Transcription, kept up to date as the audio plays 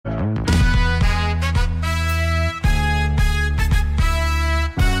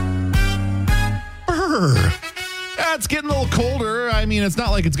getting a little colder. I mean, it's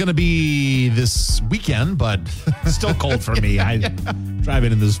not like it's going to be this weekend, but It's still cold for me. I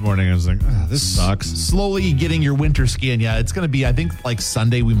driving in this morning. I was like, this sucks. Slowly getting your winter skin. Yeah, it's going to be, I think, like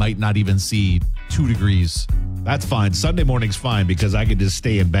Sunday, we might not even see 2 degrees. That's fine. Sunday morning's fine because I can just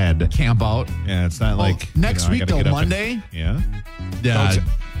stay in bed. Camp out. Yeah, it's not like next I week, gotta though, get up Monday. Yeah. Yeah.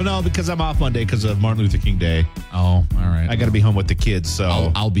 But no, because I'm off Monday because of Martin Luther King Day. Oh, all right. I got to be home with the kids,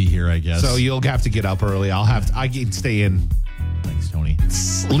 so I'll be here, I guess. so you'll have to get up early. I can stay in. Thanks, Tony.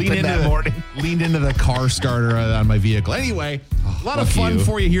 Lean into that morning. Leaned into the car starter on my vehicle. Anyway, a lot of lucky fun you.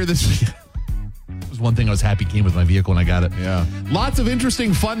 for you here this week. It was one thing I was happy came with my vehicle when I got it. Yeah. Lots of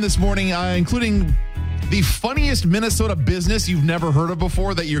interesting fun this morning, including the funniest Minnesota business you've never heard of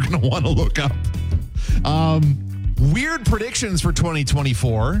before that you're going to want to look up. Weird predictions for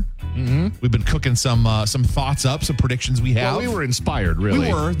 2024. Mm-hmm. We've been cooking some thoughts up, some predictions we have. Well, we were inspired, really.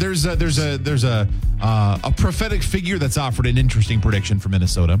 We were. There's a prophetic figure that's offered an interesting prediction for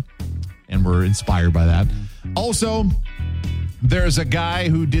Minnesota, and we're inspired by that. Also, there's a guy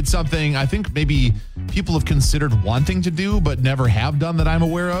who did something I think maybe people have considered wanting to do but never have done that I'm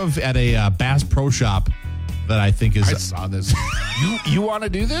aware of at a Bass Pro Shop that I think is. I saw this. You want to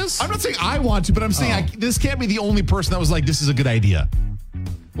do this? I'm not saying I want to, but I'm saying this can't be the only person that was like, this is a good idea.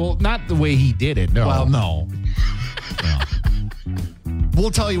 Well, not the way he did it. No. Well, no.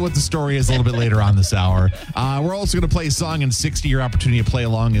 We'll tell you what the story is a little bit later on this hour. We're also going to play a song in 60. Your opportunity to play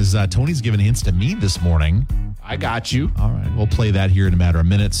along as Tony's giving hints to me this morning. I got you. All right. We'll play that here in a matter of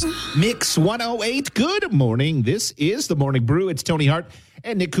minutes. Mix 108. Good morning. This is the Morning Brew. It's Tony Hart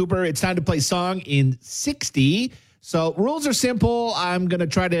and Nick Cooper. It's time to play song in 60. So rules are simple. I'm going to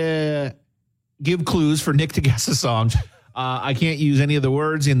try to give clues for Nick to guess a song. I can't use any of the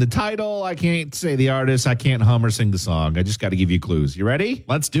words in the title. I can't say the artist. I can't hum or sing the song. I just got to give you clues. You ready?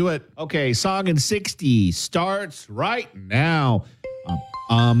 Let's do it. Okay, song in 60 starts right now.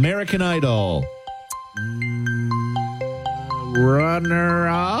 American Idol. Runner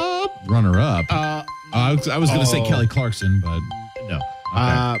up. I was going to say Kelly Clarkson, but No.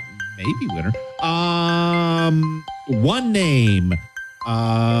 Okay. Maybe winner. One name.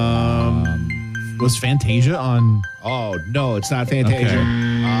 was Fantasia on? Oh, no, it's not Fantasia.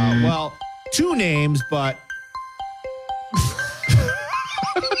 Okay. Well, 2 names, but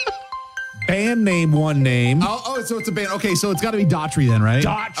band name, 1 name. Oh, so it's a band. Okay, so it's got to be Daughtry then, right?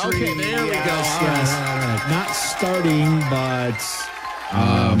 Daughtry. Okay, there we go. Yes. All right. Not starting, but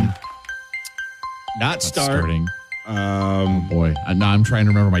not Starting. Um, Boy, now I'm trying to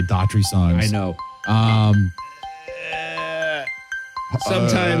remember my Daughtry songs. I know.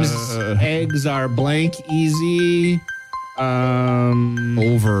 Sometimes eggs are blank easy.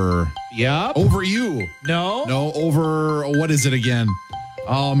 Over. Yep. Over you. No. No, over. What is it again?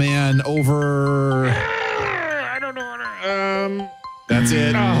 Oh, man. Over. I don't know. That's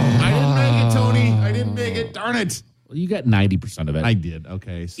it. I didn't make it, Tony. I didn't make it. Darn it. Well, you got 90% of it. I did.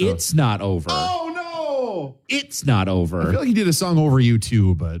 Okay. So. It's not over. Oh, no. It's not I over. feel like he did a song over you,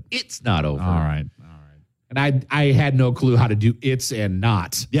 too, but. It's not over. All right. And I had no clue how to do it's and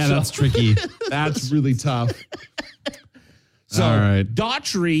not. Yeah, So- that's tricky. That's really tough. So, All right.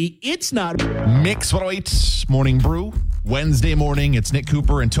 Daughtry, it's not. Mix 108 Morning Brew. Wednesday morning, it's Nick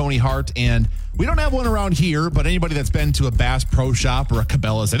Cooper and Tony Hart. And we don't have one around here, but anybody that's been to a Bass Pro Shop or a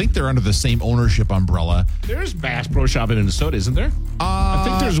Cabela's, I think they're under the same ownership umbrella. There's Bass Pro Shop in Minnesota, isn't there? I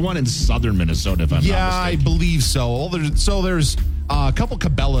think there's one in southern Minnesota, if I'm Yeah, not I mistaken. believe so. There's a couple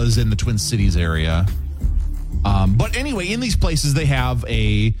Cabela's in the Twin Cities area. But anyway, in these places, they have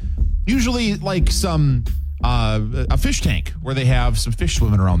usually like some a fish tank where they have some fish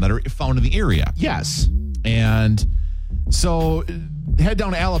swimming around that are found in the area. Yes. And so head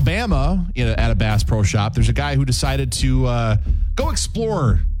down to Alabama at a Bass Pro Shop. There's a guy who decided to go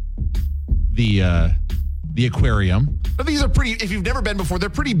explore the aquarium. But these are pretty, if you've never been before, they're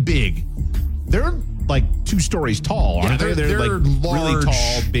pretty big. They're like 2 stories tall, aren't they? They're like really large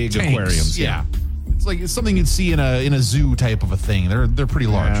tall, big tanks. aquariums. Yeah. It's something you'd see in a zoo type of a thing. They're pretty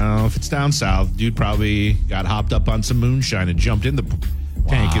large. If it's down south, dude probably got hopped up on some moonshine and jumped in the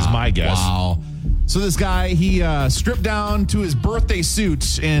tank, is my guess. Wow. So this guy, he stripped down to his birthday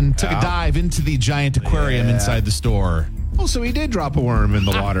suit and took a dive into the giant aquarium inside the store. Oh, so he did drop a worm in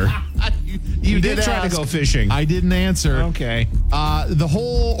the water. You did try to ask. go fishing. I didn't answer. Okay. The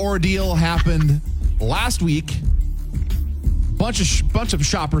whole ordeal happened last week. Bunch of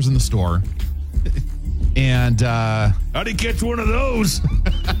shoppers in the store. And how'd he catch one of those?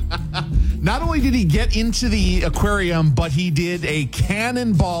 Not only did he get into the aquarium, but he did a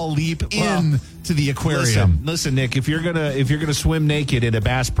cannonball leap into the aquarium. Listen, Nick, if you're gonna swim naked in a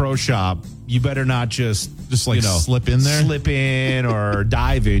Bass Pro Shop, you better not just slip in there, slip in or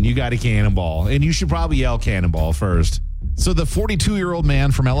dive in. You got a cannonball, and you should probably yell cannonball first. So the 42-year-old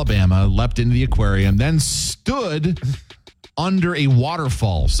man from Alabama leapt into the aquarium, then stood under a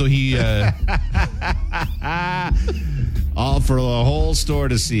waterfall. So he all for the whole store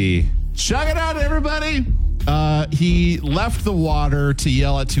to see. Check it out, everybody. He left the water to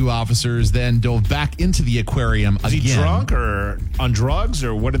yell at two officers, then dove back into the aquarium again. Is he drunk or on drugs,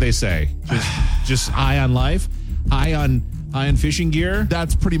 or what do they say? Just high on life? High on fishing gear?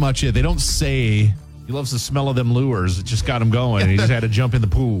 That's pretty much it. They don't say. He loves the smell of them lures. It just got him going, and he just had to jump in the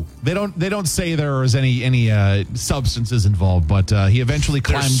pool. They don't say there was any substances involved, but he eventually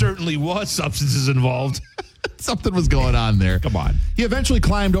climbed. There certainly was substances involved. Something was going on there. Come on. He eventually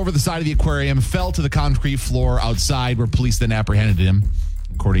climbed over the side of the aquarium, fell to the concrete floor outside, where police then apprehended him,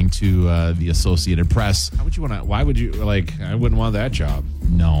 according to the Associated Press. How would you want to? Why would you I wouldn't want that job.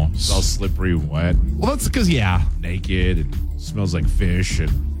 No, it's all slippery and wet. Well, that's because naked and smells like fish.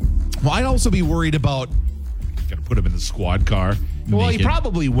 And well, I'd also be worried about. Got to put him in the squad car. Well, he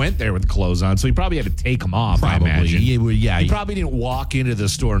probably went there with clothes on, so he probably had to take them off. Probably. I imagine. He probably didn't walk into the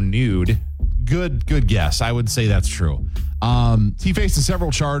store nude. Good guess. I would say that's true. He faces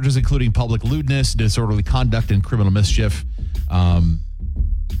several charges, including public lewdness, disorderly conduct, and criminal mischief. The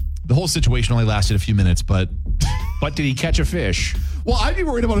whole situation only lasted a few minutes, but did he catch a fish? Well, I'd be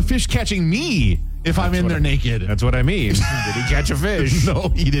worried about a fish catching me if I'm in there naked. That's what I mean. Did he catch a fish? No,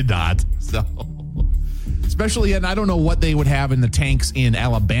 he did not. So, especially, and I don't know what they would have in the tanks in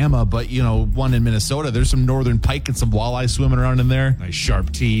Alabama, but one in Minnesota. There's some northern pike and some walleye swimming around in there. Nice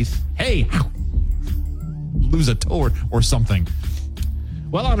sharp teeth. Hey, lose a toe or something.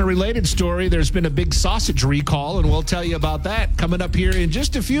 Well, on a related story, there's been a big sausage recall, and we'll tell you about that coming up here in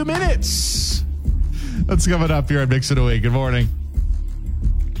just a few minutes. That's coming up here on Mix It Away. Good morning.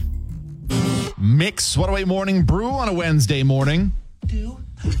 Mix What Away Morning Brew on a Wednesday morning.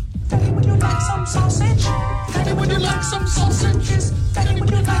 Daddy, would you like some sausage? Daddy, would you like some sausages? Daddy, would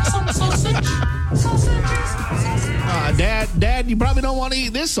you like some sausage? Sausages. Dad, you probably don't want to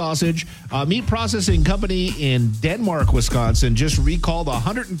eat this sausage. Meat processing company in Denmark, Wisconsin, just recalled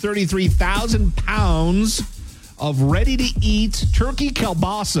 133,000 pounds of ready-to-eat turkey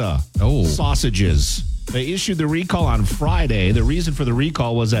kielbasa sausages. They issued the recall on Friday. The reason for the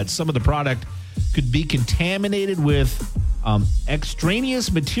recall was that some of the product could be contaminated with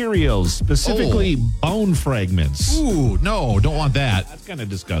extraneous materials, specifically bone fragments. Ooh, no, don't want that. That's kind of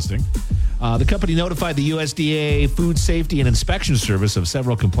disgusting. The company notified the USDA Food Safety and Inspection Service of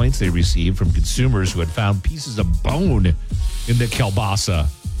several complaints they received from consumers who had found pieces of bone in the kielbasa.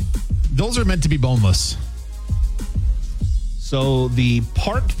 Those are meant to be boneless. So the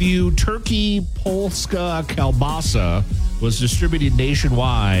Parkview Turkey Polska kielbasa was distributed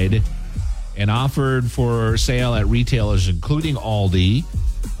nationwide and offered for sale at retailers, including Aldi.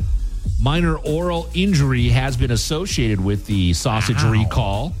 Minor oral injury has been associated with the sausage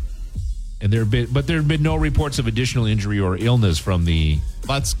recall, and there have been no reports of additional injury or illness from the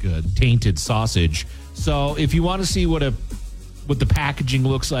tainted sausage. So, if you want to see what the packaging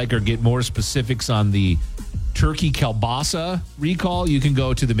looks like or get more specifics on the turkey kielbasa recall, you can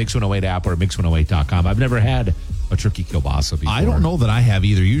go to the Mix 108 app or mix108.com. I've never had a turkey kielbasa before. I don't know that I have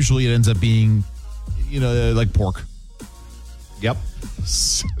either. Usually it ends up being, like pork. Yep.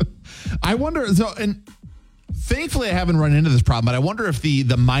 I wonder, and thankfully I haven't run into this problem, but I wonder if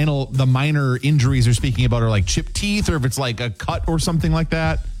the minor injuries they're speaking about are like chipped teeth, or if it's like a cut or something like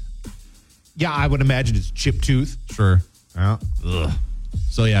that. Yeah, I would imagine it's chipped tooth. Sure. Yeah. Ugh.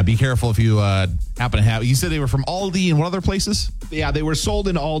 So, yeah, be careful if you happen to have... You said they were from Aldi and what other places? Yeah, they were sold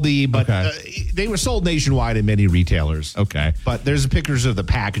in Aldi, but they were sold nationwide in many retailers. Okay. But there's pictures of the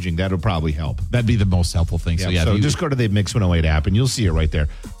packaging. That'll probably help. That'd be the most helpful thing. Yeah, so just go to the Mix 108 app, and you'll see it right there.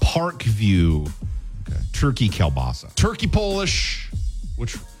 Parkview Turkey kielbasa. Turkey Polish,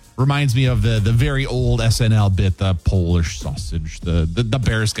 which reminds me of the very old SNL bit, the Polish sausage, the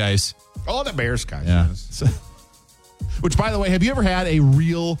Bears guys. Oh, the Bears guys. Yeah. Yes. Which, by the way, have you ever had a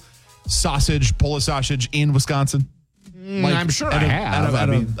real sausage, Polish sausage in Wisconsin? I'm sure I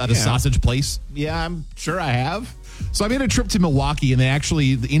have. At a sausage place? Yeah, I'm sure I have. So I made a trip to Milwaukee, and they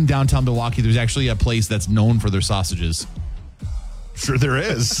actually, in downtown Milwaukee, there's actually a place that's known for their sausages. Sure there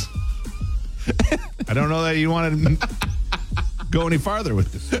is. I don't know that you want to go any farther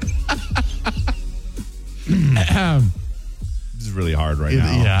with this. This is really hard right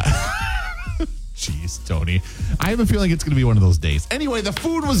now. Yeah. Jeez, Tony. I have a feeling it's going to be one of those days. Anyway, the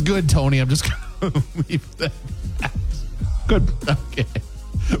food was good, Tony. I'm just going to leave that. Good. Okay.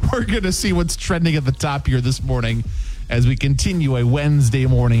 We're going to see what's trending at the top here this morning as we continue a Wednesday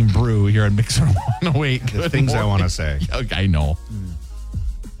morning brew here on Mixer 108. The things I want to say. I know.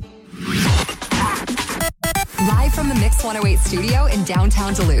 Live from the Mix 108 studio in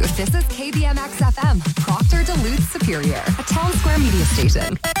downtown Duluth, this is KBMX FM, Proctor Duluth Superior, a town square media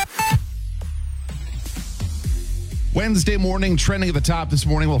station. Wednesday morning, trending at the top this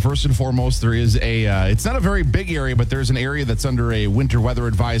morning. Well, first and foremost, there is it's not a very big area, but there's an area that's under a winter weather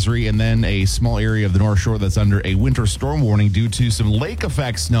advisory and then a small area of the North Shore that's under a winter storm warning due to some lake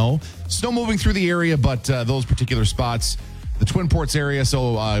effect snow. Snow moving through the area, but those particular spots, the Twin Ports area,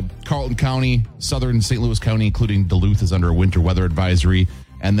 so Carleton County, southern St. Louis County, including Duluth, is under a winter weather advisory.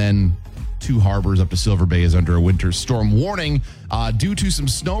 And then Two Harbors up to Silver Bay is under a winter storm warning due to some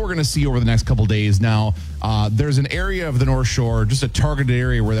snow we're going to see over the next couple days. Now, there's an area of the North Shore, just a targeted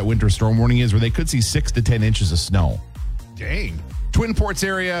area where that winter storm warning is, where they could see 6 to 10 inches of snow. Dang. Twin Ports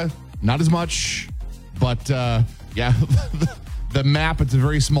area, not as much, but yeah, the map, it's a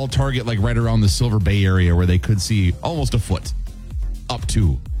very small target, like right around the Silver Bay area where they could see almost a foot, up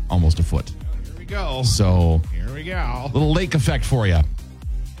to almost a foot. Here we go. So, Here we go. little lake effect for you.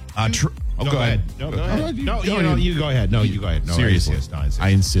 Go ahead. No, go ahead. No, you go ahead. No, you go ahead. No, Seriously. I insist. I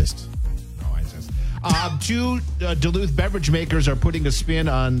insist. Two Duluth beverage makers are putting a spin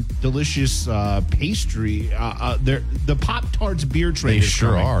on delicious pastry. The Pop-Tarts beer trade They is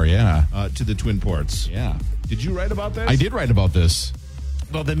sure coming, are, yeah. to the Twin Ports. Yeah. Did you write about this? I did write about this.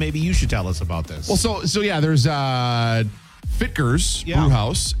 Well, then maybe you should tell us about this. Well, so yeah, there's Fitkers Yeah.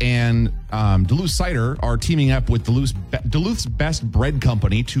 Brewhouse and Duluth Cider are teaming up with Duluth's Best Bread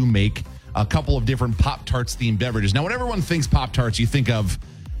Company to make a couple of different Pop-Tarts themed beverages. Now, when everyone thinks Pop-Tarts, you think of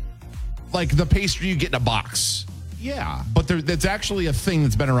like the pastry you get in a box. yeah. But that's actually a thing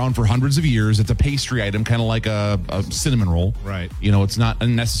that's been around for hundreds of years. It's a pastry item, kind of like a cinnamon roll. Right. You know, it's not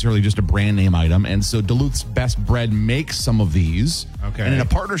necessarily just a brand name item. And so Duluth's Best Bread makes some of these. Okay. And in a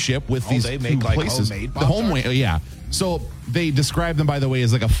partnership with these they two make, like, places. homemade the homemade, yeah. So they describe them, by the way,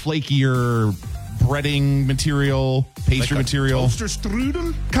 as like a flakier breading material, pastry material. Toaster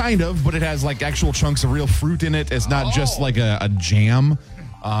strudel? Kind of, but it has like actual chunks of real fruit in it. It's not just like a jam.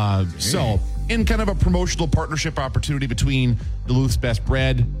 So, in kind of a promotional partnership opportunity between Duluth's Best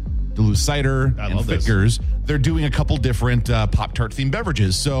Bread, Duluth Cider, and love this. Fitkers, they're doing a couple different Pop-Tart themed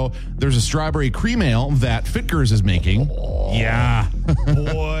beverages. So, there's a strawberry cream ale that Fitkers is making. Yeah.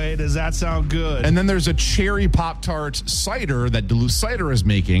 Boy, does that sound good. And then there's a cherry Pop-Tart cider that Duluth Cider is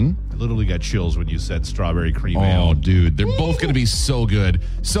making. I literally got chills when you said strawberry cream Oh, ale. dude, they're both going to be so good.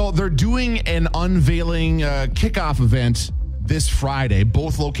 So they're doing an unveiling kickoff event this Friday.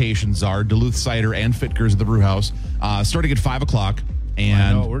 Both locations are Duluth Cider and Fitkers at the Brewhouse, starting at 5 o'clock. I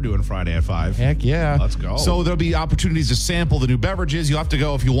And know, we're doing Friday at 5. heck yeah. Let's go. So there'll be opportunities to sample the new beverages. You'll have to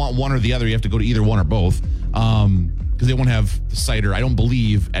go, if you want one or the other, you have to go to either one or both. Because they won't have the cider, I don't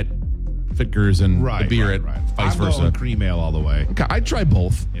believe, at Fitkers and the beer at vice I'm versa. going cream ale all the way. Okay, I'd try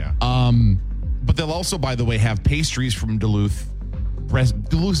both. Yeah. But they'll also, by the way, have pastries from Duluth's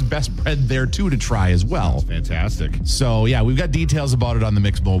Best Bread there, too, to try as well. Fantastic. So, yeah, we've got details about it on the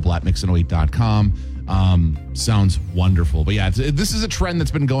Mix Mobile at mixin08.com. Sounds wonderful. But, yeah, this is a trend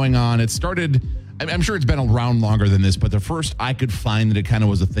that's been going on. It started, I'm sure it's been around longer than this, but the first I could find that it kind of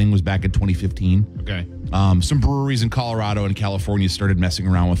was a thing was back in 2015. Okay. Some breweries in Colorado and California started messing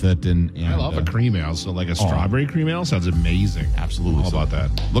around with it. And I love a cream ale, so like a strawberry cream ale sounds amazing. Absolutely. How about that?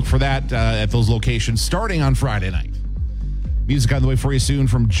 Look for that at those locations starting on Friday night. Music on the way for you soon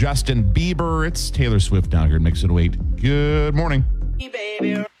from Justin Bieber. It's Taylor Swift down here at Mix 108. Good morning.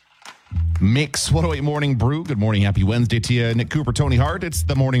 Mix 108 Morning Brew. Good morning. Happy Wednesday to you. Nick Cooper, Tony Hart. It's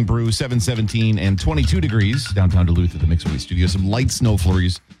the Morning Brew, 717 and 22 degrees downtown Duluth at the Mix 108 studio. Some light snow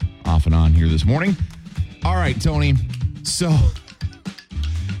flurries off and on here this morning. All right, Tony. So,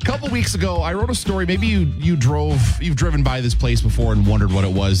 a couple weeks ago, I wrote a story. Maybe you've driven by this place before and wondered what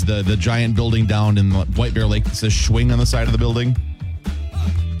it was. The giant building down in White Bear Lake that says Schwing on the side of the building.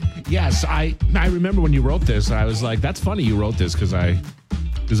 Yes, I remember when you wrote this, I was like, that's funny you wrote this because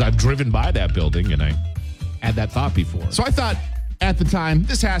I've driven by that building and I had that thought before. So I thought at the time,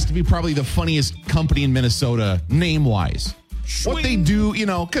 this has to be probably the funniest company in Minnesota, name-wise. What they do,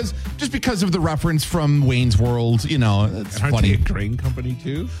 because of the reference from Wayne's World, it's Aren't funny. they a grain company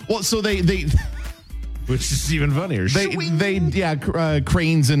too? Well, so they Which is even funnier.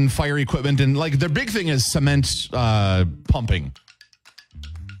 cranes and fire equipment, and like their big thing is cement pumping.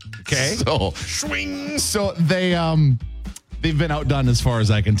 Okay. So Swing. So they've been outdone as far as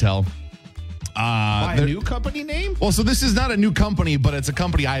I can tell. Buy a new company name? Well, so this is not a new company, but it's a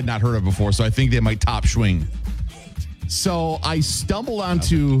company I had not heard of before, so I think they might top Schwing. So I stumbled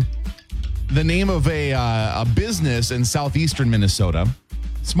onto the name of a business in southeastern Minnesota,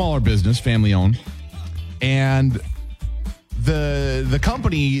 smaller business, family owned, and the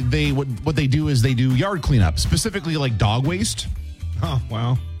company what they do is they do yard cleanup, specifically like dog waste. Oh,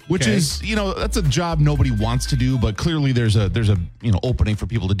 wow. Which is, that's a job nobody wants to do, but clearly there's a opening for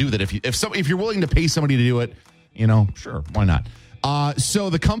people to do that. If you're willing to pay somebody to do it, sure, why not? So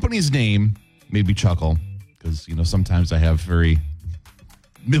the company's name made me chuckle because sometimes I have very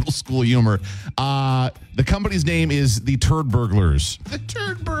middle school humor. The company's name is the Turd Burglars. The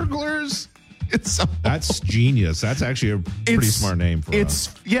Turd Burglars. That's genius. That's actually a pretty smart name for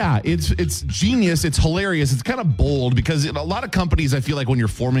us. Yeah, it's genius. It's hilarious. It's kind of bold because a lot of companies, I feel like when you're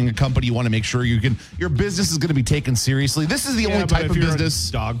forming a company, you want to make sure your business is going to be taken seriously. This is the only type of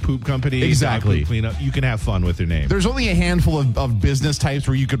business. Dog poop company. Exactly. Dog poop cleanup. You can have fun with your name. There's only a handful of business types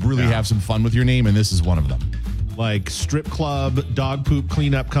where you could really have some fun with your name, and this is one of them. Like strip club, dog poop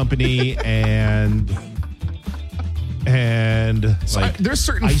cleanup company, and like there's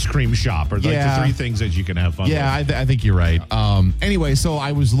certain ice cream shop, or like the three things that you can have fun with. Yeah, I think you're right. Anyway, so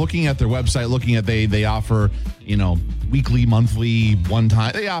I was looking at their website, they offer, weekly, monthly, one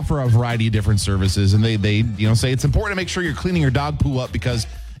time. They offer a variety of different services, and they say it's important to make sure you're cleaning your dog poo up because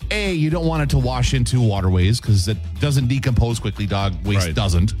you don't want it to wash into waterways because it doesn't decompose quickly. Dog waste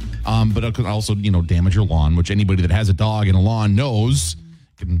doesn't. But it can also, damage your lawn, which anybody that has a dog in a lawn knows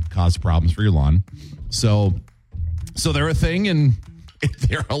can cause problems for your lawn. So they're a thing, and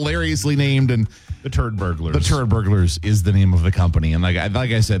they're hilariously named. And the Turd Burglars. The Turd Burglars is the name of the company. And like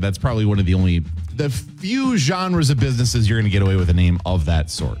I said, that's probably one of the few genres of businesses you're going to get away with a name of that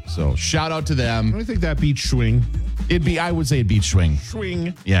sort. So shout out to them. I think that beats Schwing. I would say it beats Schwing.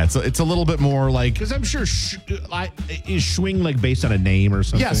 Schwing. Yeah, it's a little bit more like, because I'm sure is Schwing like based on a name or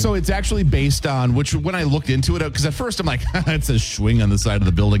something? Yeah, so it's actually based on when I looked into it, because at first I'm like, it says Schwing on the side of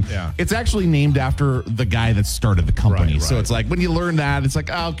the building. Yeah. It's actually named after the guy that started the company. Right. So it's like when you learn that, it's like,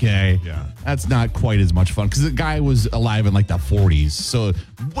 okay, that's not quite as much fun because the guy was alive in like the 40s. So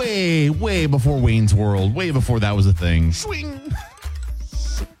way before Wayne's World, way before that was a thing. Schwing.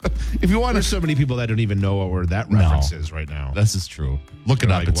 If you want, there's so many people that don't even know where that reference is right now. This is true. Look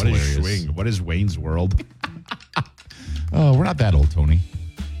it up. It's hilarious. What is Schwing? What is Wayne's World? Oh, we're not that old, Tony.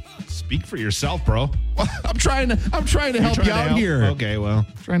 Speak for yourself, bro. I'm trying to help you out here. Okay, well,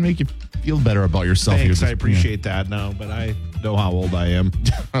 trying to make you feel better about yourself. Thanks, I appreciate that. No, but I know how old I am.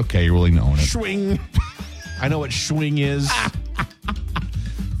 Okay, you're willing to own it. Schwing. I know what Schwing is.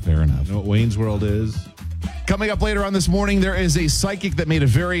 Fair enough. I know what Wayne's World is. Coming up later on this morning, there is a psychic that made a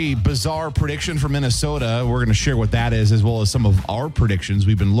very bizarre prediction for Minnesota. We're going to share what that is, as well as some of our predictions.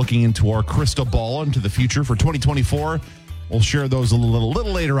 We've been looking into our crystal ball into the future for 2024. We'll share those a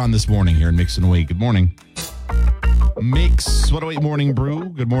little later on this morning here in Mix and Awake. Good morning. Mix 108 Morning Brew.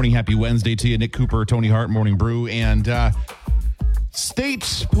 Good morning. Happy Wednesday to you. Nick Cooper, Tony Hart, Morning Brew. And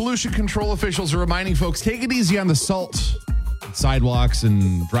state pollution control officials are reminding folks, take it easy on the salt sidewalks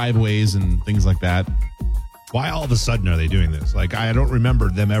and driveways and things like that. Why all of a sudden are they doing this? Like, I don't remember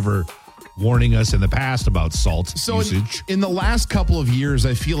them ever warning us in the past about salt usage. In the last couple of years,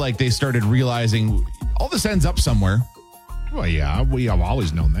 I feel like they started realizing all this ends up somewhere. Well, yeah, we have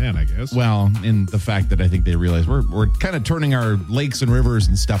always known that, I guess. Well, in the fact that I think they realize we're kind of turning our lakes and rivers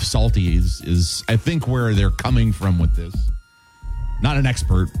and stuff salty is I think where they're coming from with this. Not an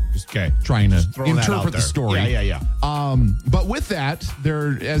expert, just trying to interpret the story. Yeah. But with that,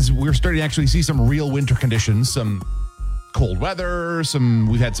 as we're starting to actually see some real winter conditions, some cold weather,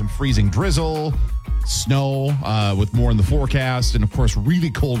 we've had some freezing drizzle, snow, with more in the forecast, and of course,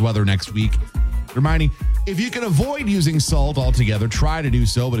 really cold weather next week. Reminding, if you can avoid using salt altogether, try to do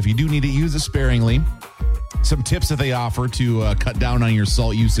so. But if you do need to use it sparingly, some tips that they offer to cut down on your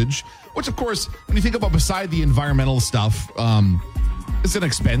salt usage, which of course, when you think about beside the environmental stuff, it's an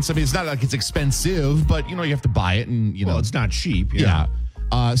expense. I mean, it's not like it's expensive, but you have to buy it, and well, it's not cheap. Yeah.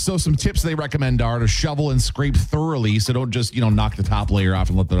 So some tips they recommend are to shovel and scrape thoroughly, so don't just knock the top layer off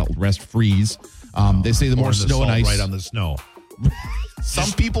and let the rest freeze. They say the more snow and ice, right on the snow.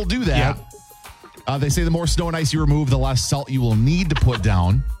 Some people do that. Yeah. They say the more snow and ice you remove, the less salt you will need to put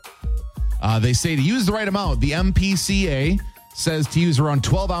down. They say to use the right amount. The MPCA says to use around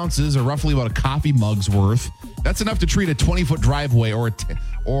 12 ounces, or roughly about a coffee mug's worth. That's enough to treat a 20-foot driveway or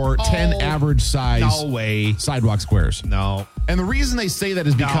 10 average size sidewalk squares. No. And the reason they say that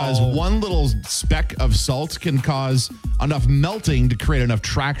is because one little speck of salt can cause enough melting to create enough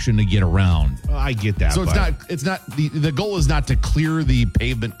traction to get around. Well, I get that. So it's not the goal is not to clear the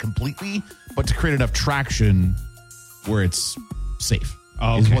pavement completely, but to create enough traction where it's safe.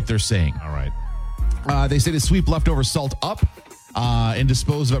 Oh, is okay. what they're saying. All right. They say to sweep leftover salt up and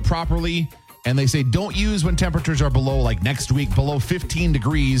dispose of it properly. And they say don't use when temperatures are below, like next week, below 15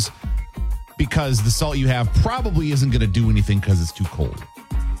 degrees, because the salt you have probably isn't going to do anything because it's too cold.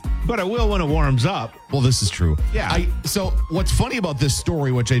 But it will when it warms up. Well, this is true. Yeah. So what's funny about this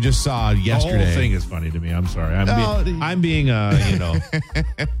story, which I just saw yesterday. The whole thing is funny to me. I'm sorry. I'm being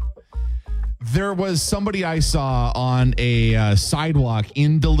There was somebody I saw on a sidewalk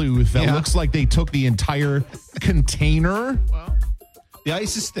in Duluth that looks like they took the entire container. the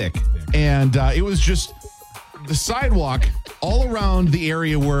ice is thick. And it was just the sidewalk all around the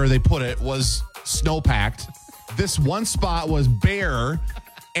area where they put it was snow-packed. This one spot was bare,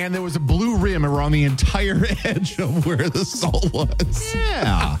 and there was a blue rim around the entire edge of where the salt was.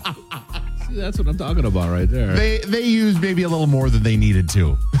 Yeah. See, that's what I'm talking about right there. They used maybe a little more than they needed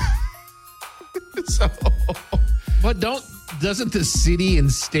to. But doesn't the city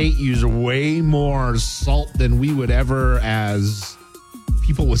and state use way more salt than we would ever, as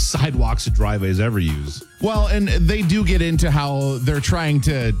people with sidewalks and driveways, ever use? Well, and they do get into how they're trying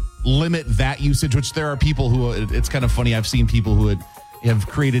to limit that usage, which there are people who, it's kind of funny. I've seen people who have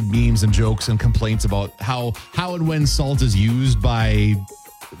created memes and jokes and complaints about how and when salt is used by,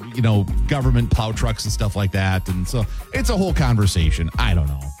 government plow trucks and stuff like that. And so it's a whole conversation. I don't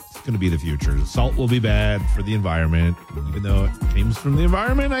know. It's going to be the future. Salt will be bad for the environment, even though it comes from the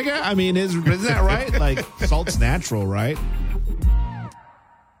environment, I guess. I mean, isn't that right? Like, salt's natural, right?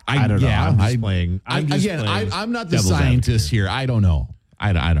 I don't know. Yeah, I'm just playing. I'm not the devil's scientist advocate here. I don't know.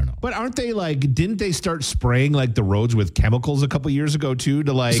 I don't know. But aren't they didn't they start spraying the roads with chemicals a couple years ago too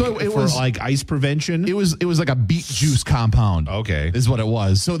to ice prevention? It was like a beet juice compound. Okay. Is what it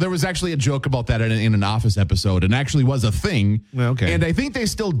was. So there was actually a joke about that in an Office episode, and actually was a thing. Okay. And I think they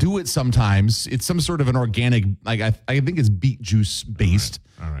still do it sometimes. It's some sort of an organic, I think it's beet juice based.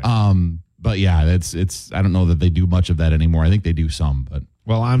 All right. But yeah, it's I don't know that they do much of that anymore. I think they do some, but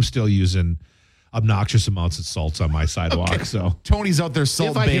Well, I'm still using obnoxious amounts of salts on my sidewalk. Okay. So Tony's out there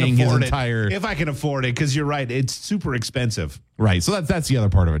salt baying his entire. If I can afford it, because you're right, it's super expensive. Right. So that's the other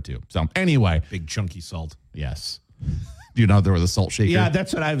part of it too. So anyway, big chunky salt. Yes. You're out there with a salt shaker. Yeah,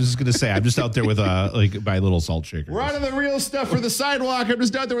 that's what I was going to say. I'm just out there with my little salt shaker. We're out of the real stuff for the sidewalk. I'm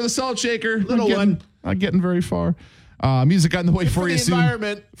just out there with a salt shaker. Little one. Not getting very far. Music on the way for you soon.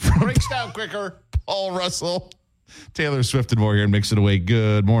 Environment breaks down quicker. Paul Russell, Taylor Swift, and more here and Mix It Away.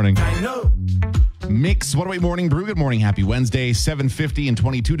 Good morning. I know. Mix 108 Morning Brew. Good morning. Happy Wednesday. 7:50 and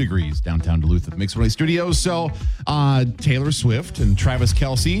 22 degrees downtown Duluth at the Mix 108 Studios. So Taylor Swift and Travis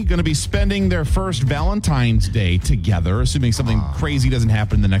Kelce going to be spending their first Valentine's Day together, assuming something crazy doesn't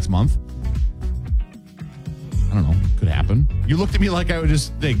happen in the next month. I don't know. Could happen. You looked at me like I would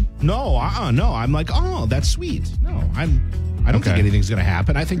just think. No. I'm like, oh, that's sweet. No, I don't think anything's going to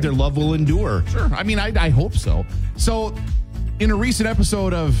happen. I think their love will endure. Sure. I mean, I hope so. So in a recent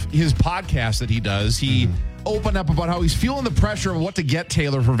episode of his podcast that he does, he opened up about how he's feeling the pressure of what to get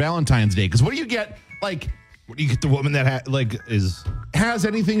Taylor for Valentine's Day. Because what do you get, What do you get the woman that has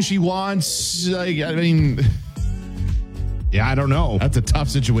anything she wants? Yeah, I don't know. That's a tough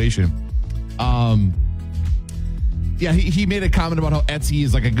situation. Yeah, he made a comment about how Etsy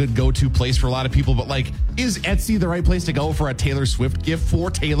is a good go-to place for a lot of people. But is Etsy the right place to go for a Taylor Swift gift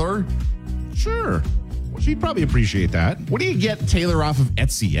for Taylor? Sure. Well, she'd probably appreciate that. What do you get Taylor off of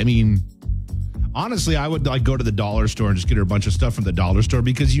Etsy? I mean, honestly, I would go to the dollar store and just get her a bunch of stuff from the dollar store,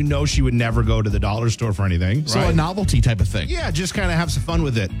 because she would never go to the dollar store for anything. So right? a novelty type of thing. Yeah, just kind of have some fun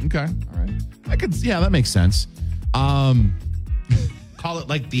with it. Okay. All right. That makes sense. Call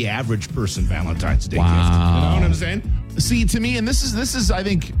it the average person Valentine's Day wow. gift. You know what I'm saying? See, to me, and this is I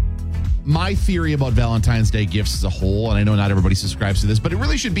think my theory about Valentine's Day gifts as a whole, and I know not everybody subscribes to this, but it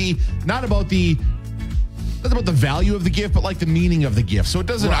really should be not about the value of the gift, but the meaning of the gift. So it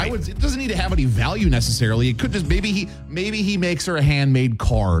doesn't it doesn't need to have any value necessarily. It could just maybe he makes her a handmade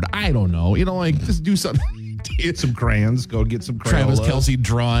card. I don't know. Just do something. Get some crayons. Go get some crayons. Travis Kelce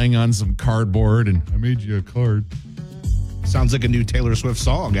drawing on some cardboard, and I made you a card. Sounds like a new Taylor Swift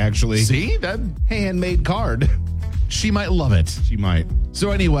song, actually. See? That handmade card. She might love it. She might.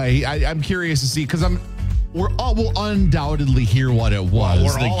 So anyway, I'm curious to see, because we'll undoubtedly hear what it was.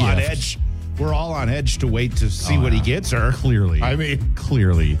 We're all on edge. We're all on edge to wait to see what he gets her. Clearly. I mean,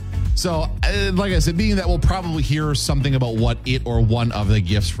 clearly. So, like I said, being that we'll probably hear something about what it or one of the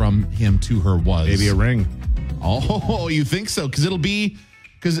gifts from him to her was. Maybe a ring. Oh, you think so?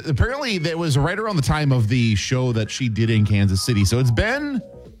 Because apparently that was right around the time of the show that she did in Kansas City. So it's been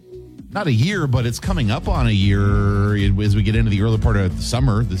not a year, but it's coming up on a year as we get into the early part of the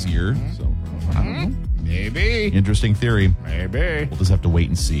summer this year. So, I don't know. Maybe. Interesting theory. Maybe. We'll just have to wait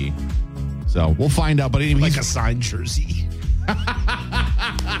and see. So we'll find out. But anyway, Like a signed jersey.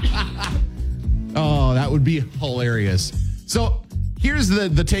 oh, that would be hilarious. So here's the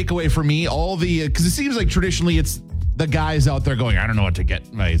takeaway for me. Because it seems like traditionally it's the guys out there going, I don't know what to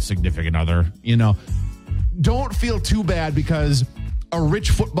get my significant other. Don't feel too bad because a rich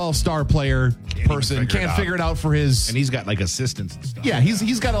football star player can't figure it out for his. And he's got like assistants and stuff. Yeah,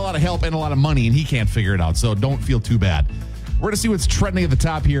 he's got a lot of help and a lot of money, and he can't figure it out. So don't feel too bad. We're going to see what's trending at the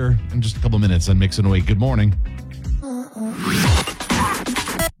top here in just a couple minutes on Mix 108. Good morning.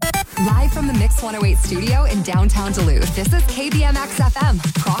 Live from the Mix 108 studio in downtown Duluth, this is KBMX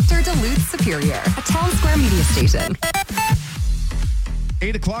FM, Proctor Duluth Superior, a town square media station.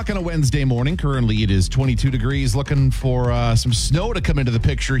 8 o'clock on a Wednesday morning. Currently, it is 22 degrees. Looking for some snow to come into the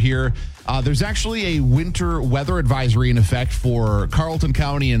picture here. There's actually a winter weather advisory in effect for Carleton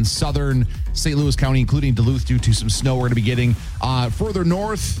County and southern St. Louis County, including Duluth, due to some snow we're going to be getting. Further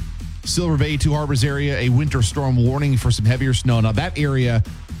north, Silver Bay, Two Harbors area, a winter storm warning for some heavier snow. Now, that area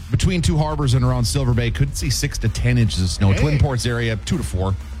between Two Harbors and around Silver Bay could see 6 to 10 inches of snow. Hey. Twin Ports area, 2 to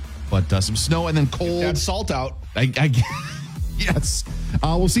 4. But some snow and then cold. That salt out. Yes.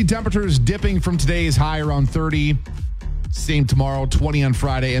 We'll see temperatures dipping from today's high around 30. Same tomorrow, 20 on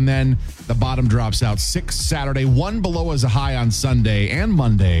Friday. And then the bottom drops out. 6 Saturday, 1 below as a high on Sunday and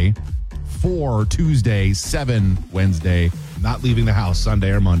Monday. 4 Tuesday, 7 Wednesday. Not leaving the house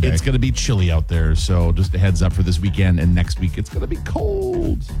Sunday or Monday. It's going to be chilly out there. So just a heads up for this weekend and next week. It's going to be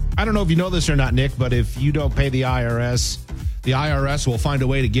cold. I don't know if you know this or not, Nick, but if you don't pay the IRS will find a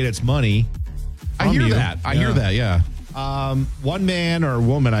way to get its money. I hear that. I hear that, yeah. One man or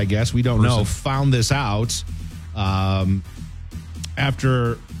woman, I guess, we don't know, found this out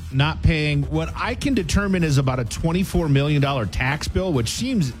after not paying what I can determine is about a $24 million tax bill, which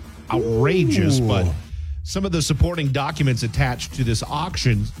seems outrageous, but some of the supporting documents attached to this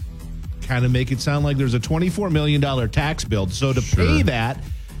auction kind of make it sound like there's a $24 million tax bill. So to pay that,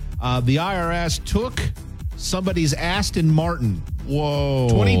 the IRS took somebody's Aston Martin. Whoa.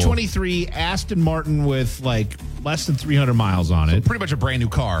 2023 Aston Martin with like less than 300 miles on it. Pretty much a brand new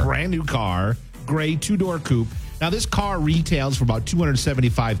car. Brand new car, gray 2-door coupe. Now, this car retails for about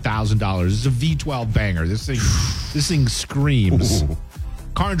 $275,000. It's a V12 banger. This thing screams. Ooh.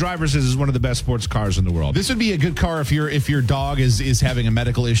 Car and Driver says it's one of the best sports cars in the world. This would be a good car if your dog is having a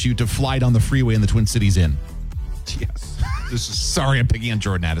medical issue to fly down the freeway in the Twin Cities in. Yes. Sorry, I'm picking on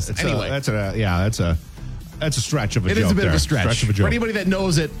Jordan Addison. Anyway, that's a stretch of a joke. It is a bit there. of a stretch. of a joke. For anybody that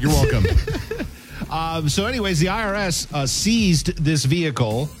knows it, you're welcome. So anyways, the IRS seized this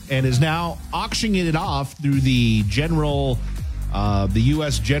vehicle and is now auctioning it off through the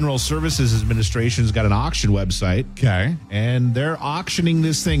U.S. General Services Administration's got an auction website. Okay. And they're auctioning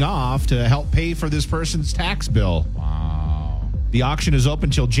this thing off to help pay for this person's tax bill. Wow. The auction is open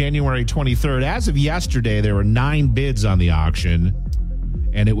until January 23rd. As of yesterday, there were 9 bids on the auction,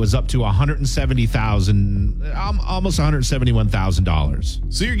 and it was up to $170,000, almost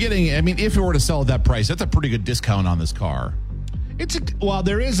 $171,000. So you're getting, if it were to sell at that price, that's a pretty good discount on this car.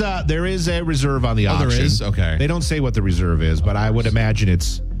 There is a reserve on the auction. There is? Okay. They don't say what the reserve is, but I would imagine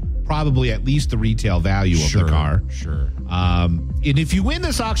it's probably at least the retail value of the car. Sure. And if you win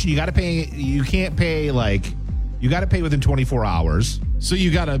this auction, you got to pay. You can't pay you got to pay within 24 hours. So you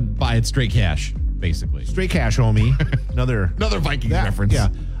got to buy it straight cash, basically. Straight cash, homie. Another Vikings reference. Yeah.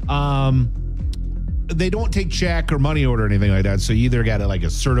 They don't take check or money order or anything like that. So you either got a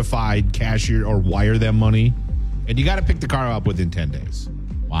certified cashier or wire them money. And you got to pick the car up within 10 days.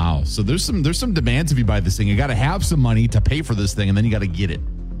 Wow. So there's some demands if you buy this thing. You got to have some money to pay for this thing, and then you got to get it.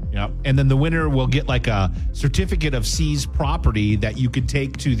 Yep. And then the winner will get a certificate of seized property that you could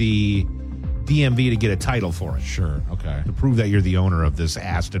take to the DMV to get a title for it. Sure. Okay. To prove that you're the owner of this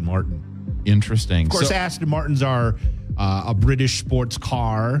Aston Martin. Interesting. Of course, Aston Martins are a British sports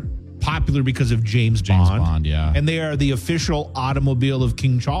car, popular because of James Bond. James Bond, yeah. And they are the official automobile of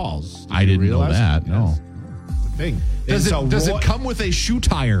King Charles. I didn't know that. No. Thing. Does it come with a shoe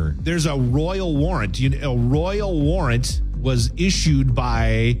tire? There's a royal warrant. A royal warrant was issued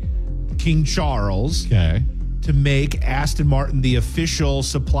by King Charles to make Aston Martin the official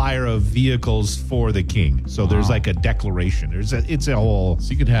supplier of vehicles for the king. So there's a declaration. It's a whole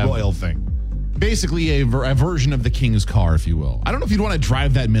royal thing. Basically a version of the king's car, if you will. I don't know if you'd want to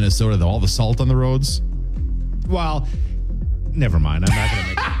drive that in Minnesota, though. All the salt on the roads. Well, never mind. I'm not going to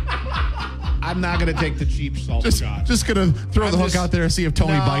make it. I'm not going to take the cheap salt shot. Just gonna throw the hook out there and see if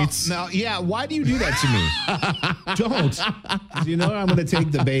Tony bites. No, yeah. Why do you do that to me? Don't. You know I'm going to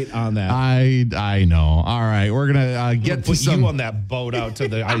take the bait on that. I know. All right, we're gonna get to Put some. you on that boat out to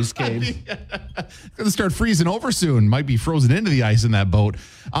the ice cave. Gonna start freezing over soon. Might be frozen into the ice in that boat.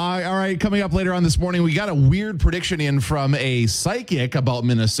 All right, coming up later on this morning, we got a weird prediction in from a psychic about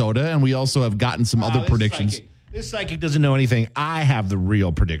Minnesota, and we also have gotten some other predictions. This psychic doesn't know anything. I have the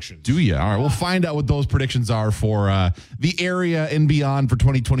real predictions. Do you? All right, we'll find out what those predictions are for the area and beyond for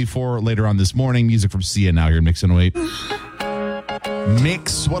 2024 later on this morning. Music from Sia now here in Mix 108.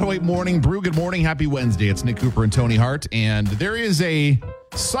 Mix 108 Morning Brew. Good morning. Happy Wednesday. It's Nick Cooper and Tony Hart. And there is a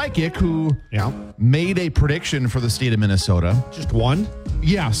psychic who made a prediction for the state of Minnesota. Just one?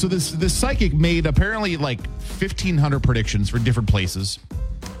 Yeah, so this psychic made apparently like 1,500 predictions for different places.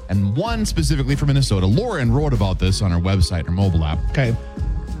 And one specifically for Minnesota. Lauren wrote about this on her website, her mobile app. Okay.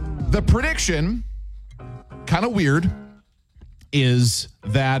 The prediction, kind of weird, is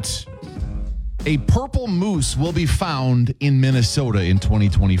that a purple moose will be found in Minnesota in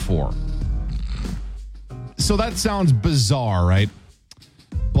 2024. So that sounds bizarre, right?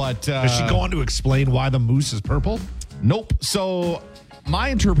 But Does she go on to explain why the moose is purple? Nope. So my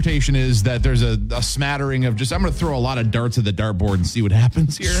interpretation is that there's a smattering of I'm going to throw a lot of darts at the dartboard and see what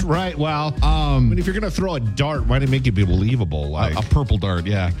happens here. Right. Well, if you're going to throw a dart, why did it make it believable? Like A purple dart,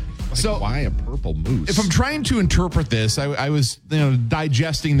 yeah. so why a purple moose? If I'm trying to interpret this, I was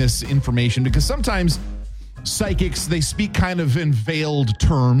digesting this information because sometimes psychics, they speak kind of in veiled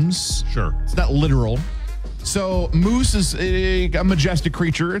terms. Sure. It's not literal. So moose is a majestic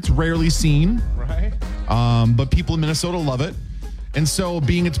creature. It's rarely seen. Right. But people in Minnesota love it. And so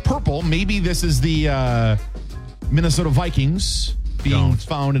being it's purple, maybe this is the Minnesota Vikings being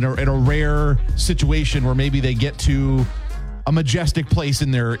found in a rare situation where maybe they get to a majestic place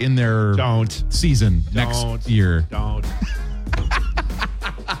in their season next year. Don't.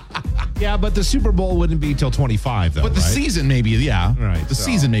 Yeah, but the Super Bowl wouldn't be till 25, though. But the season maybe, yeah. Right. The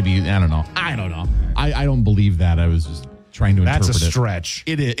season maybe, I don't know. I don't believe that. I was just trying to interpret it. That's a stretch.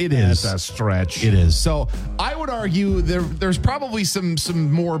 It is. That's a stretch. It is. So I would argue there's probably some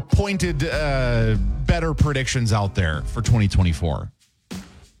more pointed, better predictions out there for 2024.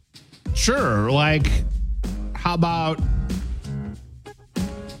 Sure. Like, how about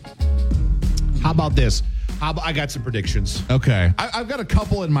this? I got some predictions. Okay. I've got a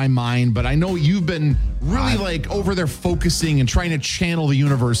couple in my mind, but I know you've been really over there focusing and trying to channel the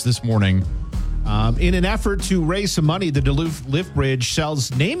universe this morning. In an effort to raise some money, the Duluth Lift Bridge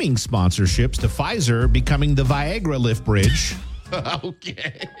sells naming sponsorships to Pfizer, becoming the Viagra Lift Bridge.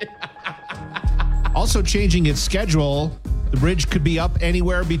 Okay. Also changing its schedule, the bridge could be up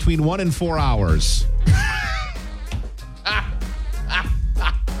anywhere between 1 and 4 hours.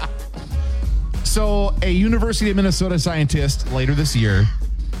 So a University of Minnesota scientist later this year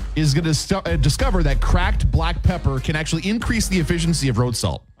is going to discover that cracked black pepper can actually increase the efficiency of road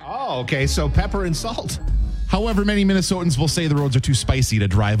salt. Oh, okay. So pepper and salt. However, many Minnesotans will say the roads are too spicy to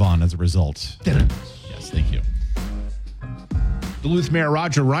drive on as a result. Yes, thank you. Duluth Mayor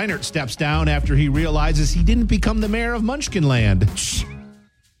Roger Reinert steps down after he realizes he didn't become the mayor of Munchkinland.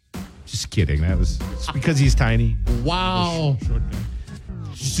 Just kidding. It's because he's tiny. Wow. Short guy.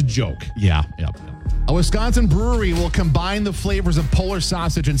 Just a joke. Yeah. A Wisconsin brewery will combine the flavors of Polar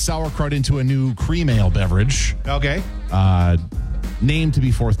sausage and sauerkraut into a new cream ale beverage. Okay. Name to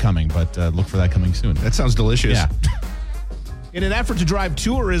be forthcoming, but look for that coming soon. That sounds delicious. Yeah. In an effort to drive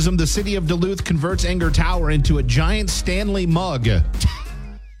tourism, the city of Duluth converts Enger Tower into a giant Stanley mug.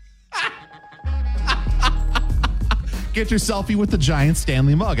 Get your selfie with the giant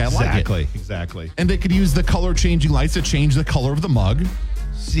Stanley mug. I like it. Exactly. And they could use the color changing lights to change the color of the mug.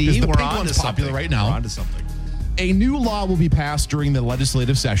 See, the we're pink on one's to popular something. right now. We're on to something. A new law will be passed during the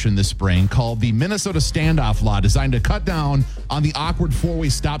legislative session this spring called the Minnesota Standoff Law, designed to cut down on the awkward four-way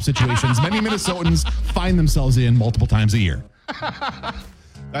stop situations many Minnesotans find themselves in multiple times a year.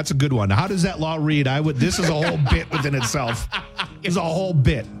 That's a good one. How does that law read? This is a whole bit within itself. It's a whole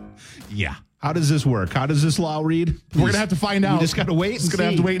bit. Yeah. How does this work? How does this law read? We're going to have to find out. We just got to wait and Just going to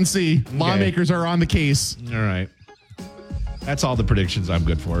have to wait and see. Lawmakers are on the case. All right. That's all the predictions I'm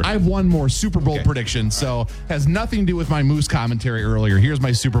good for. I have one more Super Bowl prediction, so has nothing to do with my Moose commentary earlier. Here's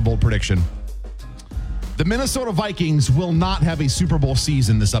my Super Bowl prediction. The Minnesota Vikings will not have a Super Bowl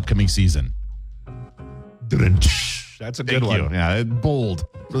season this upcoming season. That's a good one. Yeah, bold.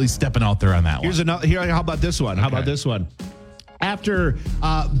 Really stepping out there on that Here's one. another. How about this one? How about this one? After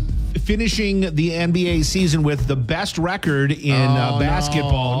finishing the NBA season with the best record in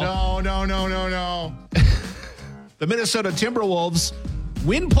basketball. No. The Minnesota Timberwolves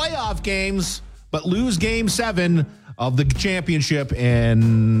win playoff games, but lose game 7 of the championship.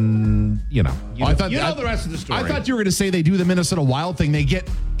 And, you know the rest of the story. I thought you were going to say they do the Minnesota Wild thing. They get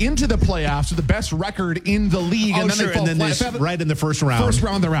into the playoffs with the best record in the league. Oh, and then sure. they fall And then flat. right in the first round. First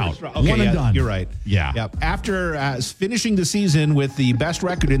round, they're out. Okay, One and done. You're right. Yeah. Yep. After finishing the season with the best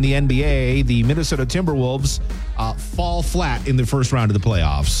record in the NBA, the Minnesota Timberwolves fall flat in the first round of the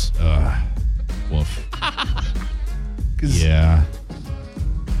playoffs. Woof. Yeah.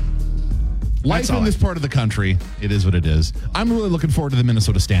 Life in this part of the country, it is what it is. I'm really looking forward to the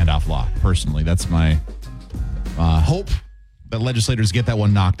Minnesota standoff law, personally. That's my hope that legislators get that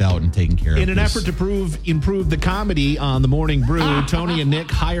one knocked out and taken care of. In an effort to improve the comedy on the Morning Brew, Tony and Nick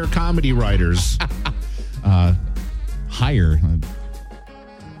hire comedy writers. Hire.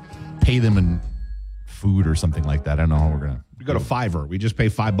 Pay them in food or something like that. I don't know how we're going to. We go to Fiverr. We just pay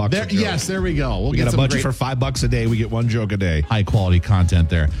 $5 a joke. Yes, there we go. We get a budget for $5 a day. We get one joke a day. High quality content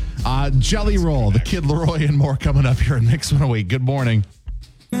there. Jelly Roll, the Kid Leroy, and more coming up here in Mix 108. Good morning.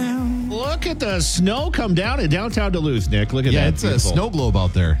 Look at the snow come down in downtown Duluth, Nick. Look at Yeah, that. it's Beautiful. a snow globe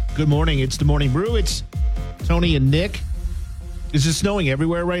out there. Good morning. It's the Morning Brew. It's Tony and Nick. Is it snowing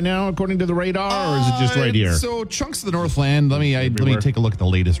everywhere right now, according to the radar, or is it just right here? So chunks of the Northland. Let me take a look at the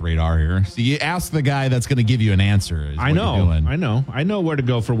latest radar here. So you ask the guy that's going to give you an answer. Is I what you're doing. I know where to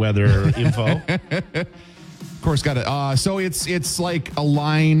go for weather info. Of course, got it. So it's like a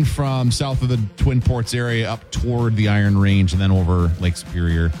line from south of the Twin Ports area up toward the Iron Range and then over Lake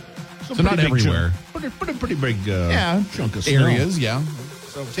Superior. So not pretty big everywhere. Pretty big chunk of snow. Areas, yeah.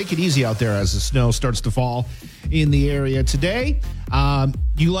 So take it easy out there as the snow starts to fall in the area today.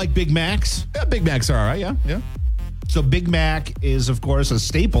 You like Big Macs? Yeah, Big Macs are all right, yeah. So Big Mac is, of course, a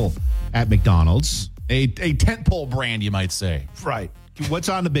staple at McDonald's. A tentpole brand, you might say. Right. What's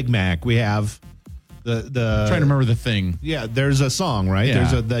on the Big Mac? We have the Trying to remember the thing. Yeah, there's a song, right? Yeah.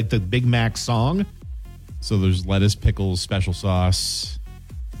 There's the Big Mac song. So there's lettuce, pickles, special sauce,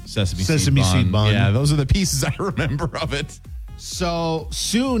 sesame seed bun. Yeah, those are the pieces I remember of it. So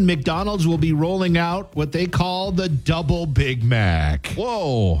soon, McDonald's will be rolling out what they call the Double Big Mac.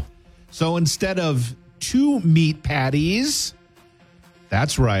 Whoa. So instead of 2 meat patties,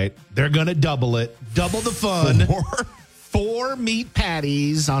 that's right, they're going to double it. Double the fun. 4 meat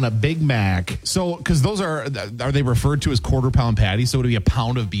patties on a Big Mac. So, because those are they referred to as quarter-pound patties? So would it be a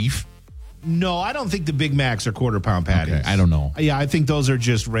pound of beef? No, I don't think the Big Macs are quarter-pound patties. Okay, I don't know. Yeah, I think those are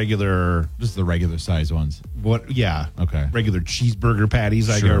just regular. Just the regular size ones. What? Yeah. Okay. Regular cheeseburger patties,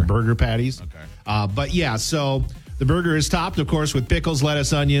 Sure. or burger patties. Okay. But yeah, so the burger is topped, of course, with pickles,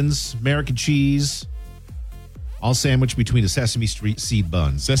 lettuce, onions, American cheese, all sandwiched between a Sesame Street seed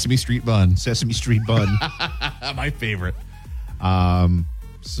bun. Sesame Street bun. Sesame Street bun. My favorite.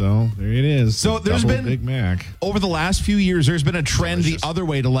 So there it is. So there's Double been Big Mac. over the last few years, there's been a trend Delicious. the other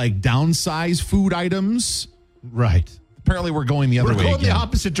way to like downsize food items. Right. Apparently, we're going the other We're way going again. the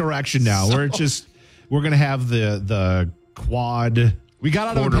opposite direction now. We're going to have the quad. We got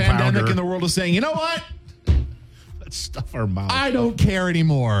out of a quarter pandemic pounder. and the world is saying, you know what? Let's stuff our mouth. I don't care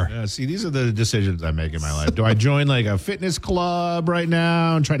anymore. Yeah, see, these are the decisions I make in my life. Do I join like a fitness club right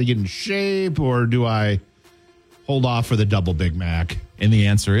now and try to get in shape, or do I hold off for the Double Big Mac? And the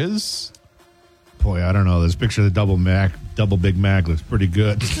answer is Boy, I don't know. This picture of the Double Big Mac looks pretty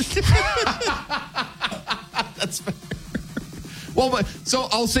good. that's fair. Well, but so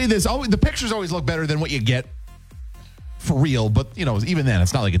I'll say this: the pictures always look better than what you get for real. But even then,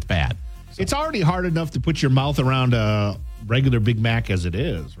 it's not like it's bad. It's already hard enough to put your mouth around a regular Big Mac as it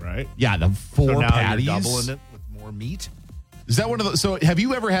is, right? Yeah, the four So now patties. you're doubling it with more meat. Is that one of those? So, have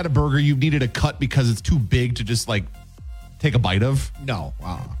you ever had a burger you've needed a cut because it's too big to just like take a bite of? No.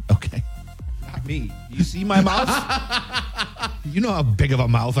 Okay. Not me. You see my mouth? You know how big of a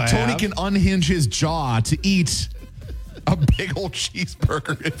mouth I have. Tony can unhinge his jaw to eat a big old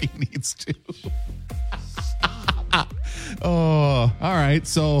cheeseburger if he needs to. Oh, all right.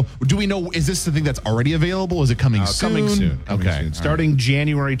 So, do we know? Is this the thing that's already available? Is it coming soon? Coming soon. Okay. Starting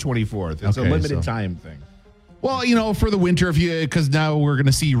January 24th. It's a Okay, limited so- time thing. Well, for the winter, because now we're going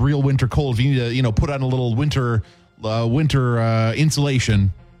to see real winter cold. If you need to, put on a little winter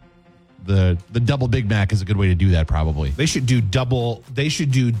insulation, the Double Big Mac is a good way to do that. Probably. They should do double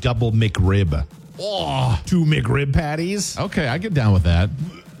McRib. Oh, 2 McRib patties. okay. I get down with that.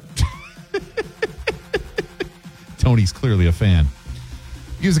 Tony's clearly a fan.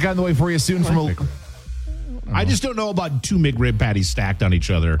 Here's a guy in the way for you soon from a. I just don't know about 2 McRib patties stacked on each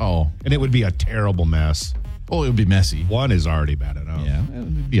other. Oh. And it would be a terrible mess. Oh, it would be messy. One is already bad enough. Yeah, it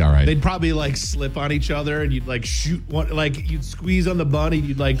would be all right. They'd probably like slip on each other, and you'd like shoot one. Like you'd squeeze on the bun, and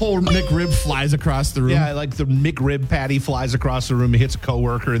you'd like Whole McRib flies across the room. Yeah, like the McRib patty flies across the room and hits a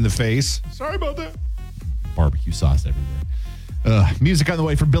coworker in the face. Sorry about that. Barbecue sauce everywhere. Music on the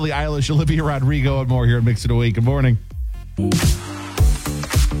way from Billie Eilish, Olivia Rodrigo, and more here at Mix It Away. Good morning.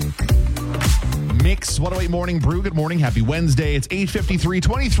 Mix 108 Morning Brew. Good morning. Happy Wednesday. It's 8:53,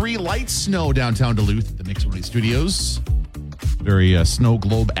 23 light snow downtown Duluth at the Mix 108 Studios. Very snow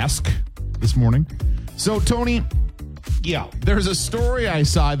globe-esque this morning. So, Tony, Yeah. there's a story I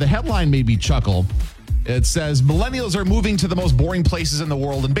saw. The headline made me chuckle. It says, millennials are moving to the most boring places in the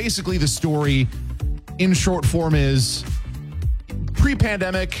world. And basically the story in short form is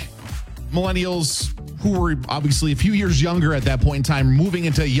pre-pandemic, millennials who were obviously a few years younger at that point in time, moving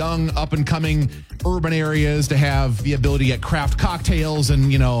into young, up-and-coming urban areas to have the ability to get craft cocktails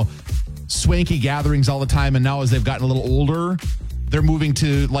and, swanky gatherings all the time. And now as they've gotten a little older, they're moving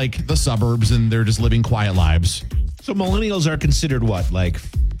to, like, the suburbs and they're just living quiet lives. So millennials are considered what? Like,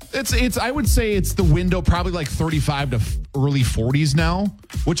 It's I would say it's the window probably like 35 to early 40s now,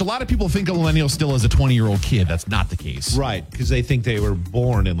 which a lot of people think of millennials still as a 20-year-old kid. That's not the case. right, because they think they were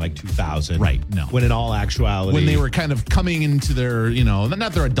born in like 2000. Right, no. When in all actuality, When they were kind of coming into their,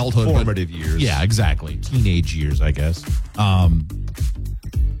 not their adulthood. formative years. Yeah, exactly. Teenage years, I guess.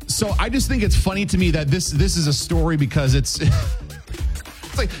 So I just think it's funny to me that this is a story because it's...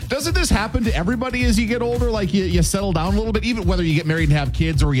 It's like, doesn't this happen to everybody as you get older? Like you settle down a little bit, even whether you get married and have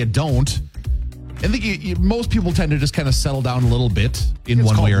kids or you don't. I think most people tend to just kind of settle down a little bit in It's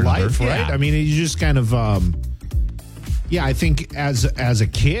one way called or another. life, right? Yeah. I mean, you just kind of, I think as a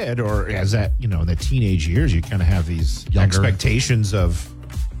kid or as that, the teenage years, you kind of have these Younger. expectations of,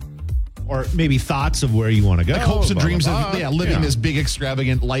 or maybe thoughts of where you want to go. Like hopes and blah, blah, dreams blah. of living this big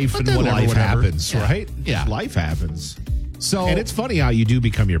extravagant life But and then whatever. life whatever. happens, Yeah. right? Yeah. Life happens. So And it's funny how you do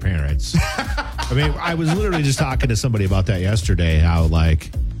become your parents. I mean, I was literally just talking to somebody about that yesterday, how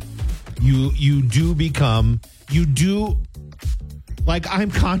like you do like I'm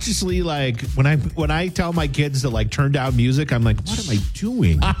consciously like when I tell my kids to like turn down music, I'm like, what am I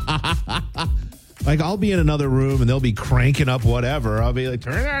doing? Like I'll be in another room and they'll be cranking up whatever. I'll be like,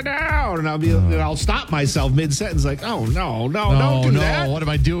 turn that down, and I'll stop myself mid sentence, like, oh no, don't do that. What am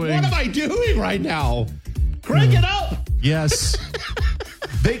I doing? What am I doing right now? Crank it up. Yes.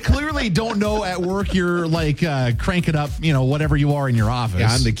 They clearly don't know at work you're like cranking up, whatever you are in your office.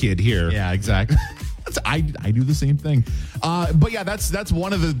 Yeah, I'm the kid here. Yeah, exactly. I do the same thing. But yeah, that's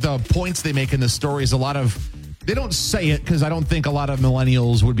one of the points they make in this story is they don't say it because I don't think a lot of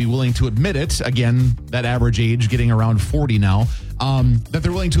millennials would be willing to admit it. Again, that average age getting around 40 now, that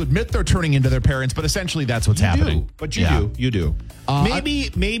they're willing to admit they're turning into their parents, but essentially that's what's happening. You do.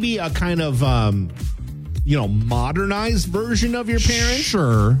 Maybe a kind of, modernized version of your parents.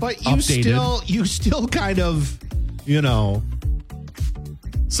 Sure. But you still kind of,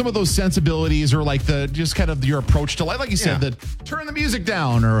 some of those sensibilities or like just kind of your approach to life, like you said, Yeah. turn the music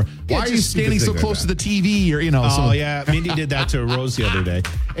down or why are you just standing so stupid thing close like to the TV or, Oh, yeah. Mindy did that to Rose the other day.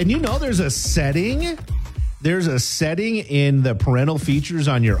 And there's a setting. There's a setting in the parental features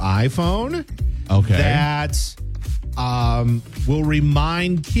on your iPhone Okay. that will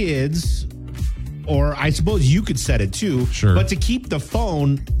remind kids, or I suppose you could set it too, Sure. but to keep the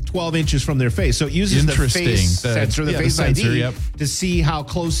phone 12 inches from their face. So it uses the Interesting. face The- sensor, the yeah, the face sensor, ID, yep. to see how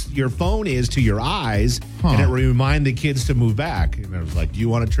close your phone is to your eyes, and it will remind the kids to move back. And I was like, do you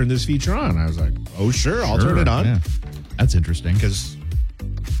want to turn this feature on? I was like, oh, sure, I'll turn it on. Yeah. That's interesting. Because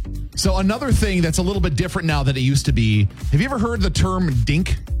So another thing that's a little bit different now than it used to be. Have you ever heard the term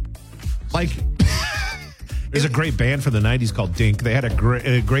dink? Like, there's a great band from the 90s called Dink. They had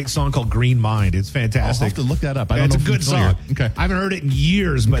a great song called Green Mind. It's fantastic. I'll have to look that up. I don't It's know a if I'm good familiar. song. Okay. I haven't heard it in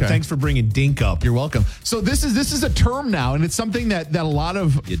years, but Okay. thanks for bringing Dink up. You're welcome. So this is a term now, and it's something that a lot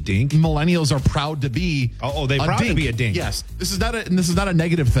of You dink? millennials are proud to be. Oh, they're proud to be a dink. Yes, this is not a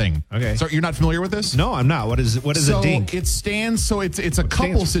negative thing. Okay. So you're not familiar with this? No, I'm not. What is So a Dink? it stands. So it's a couple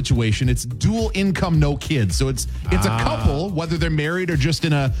stands for? situation. It's dual income, no kids. So it's a couple, whether they're married or just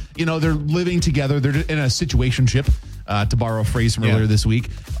in a they're living together. They're in a situationship. To borrow a phrase from earlier this week.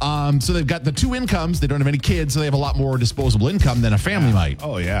 So they've got the two incomes. They don't have any kids, so they have a lot more disposable income than a family might.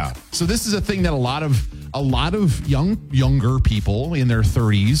 Oh, yeah. So this is a thing that a lot of younger people in their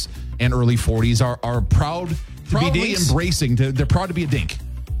 30s and early 40s are proudly dinks? embracing. They're proud to be a dink.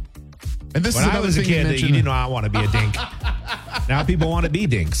 And this When is I another was a thing you kid, you mentioned. did not want to be a Dink. Now people want to be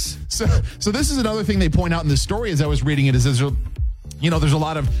Dinks. So this is another thing they point out in this story as I was reading it is there's there's a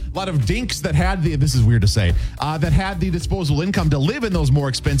lot of dinks that had this is weird to say, that had the disposable income to live in those more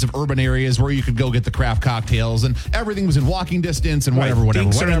expensive urban areas where you could go get the craft cocktails and everything was in walking distance and whatever.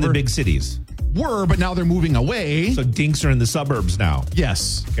 Dinks are in the big cities. But now they're moving away. So dinks are in the suburbs now.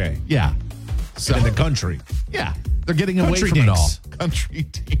 Yes. Okay. Yeah. So in the country. Yeah. They're getting away Country from dinks. it all. Country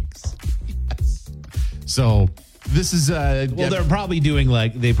dinks. Yes. So this is they're probably doing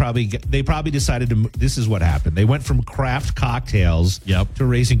they probably decided to. This is what happened. They went from craft cocktails to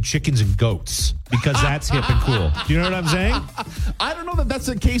raising chickens and goats because that's hip and cool. Do you know what I'm saying? I don't know that that's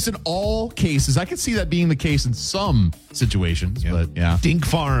the case in all cases. I could see that being the case in some situations, but yeah. Dink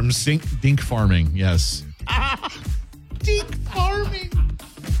farms. Dink farming, yes. Dink farming.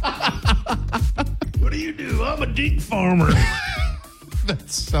 What do you do? I'm a dink farmer. That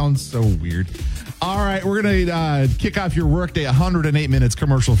sounds so weird. All right, we're going to kick off your workday 108 minutes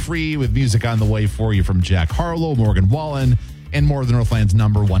commercial free with music on the way for you from Jack Harlow, Morgan Wallen, and more of the Northland's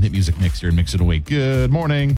 #1 hit music mix here and Mix It Away. Good morning.